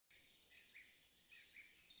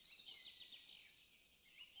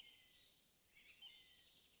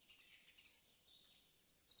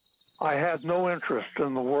I had no interest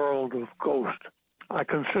in the world of ghosts. I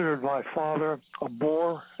considered my father a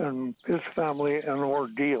bore and his family an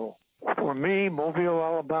ordeal. For me, Mobile,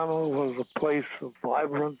 Alabama was a place of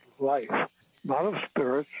vibrant life, not of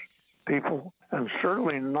spirits, people, and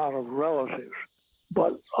certainly not of relatives,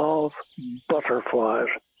 but of butterflies.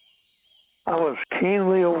 I was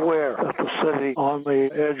keenly aware that the city on the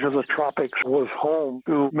edge of the tropics was home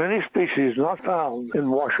to many species not found in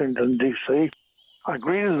Washington, D.C. I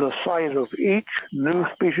greeted the sight of each new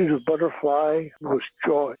species of butterfly with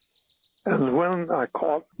joy. And when I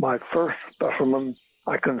caught my first specimen,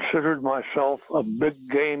 I considered myself a big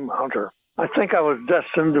game hunter. I think I was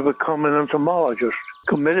destined to become an entomologist,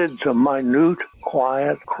 committed to minute,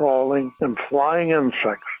 quiet, crawling, and flying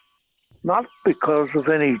insects, not because of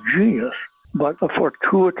any genius, but a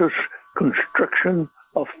fortuitous constriction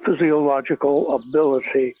of physiological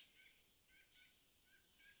ability.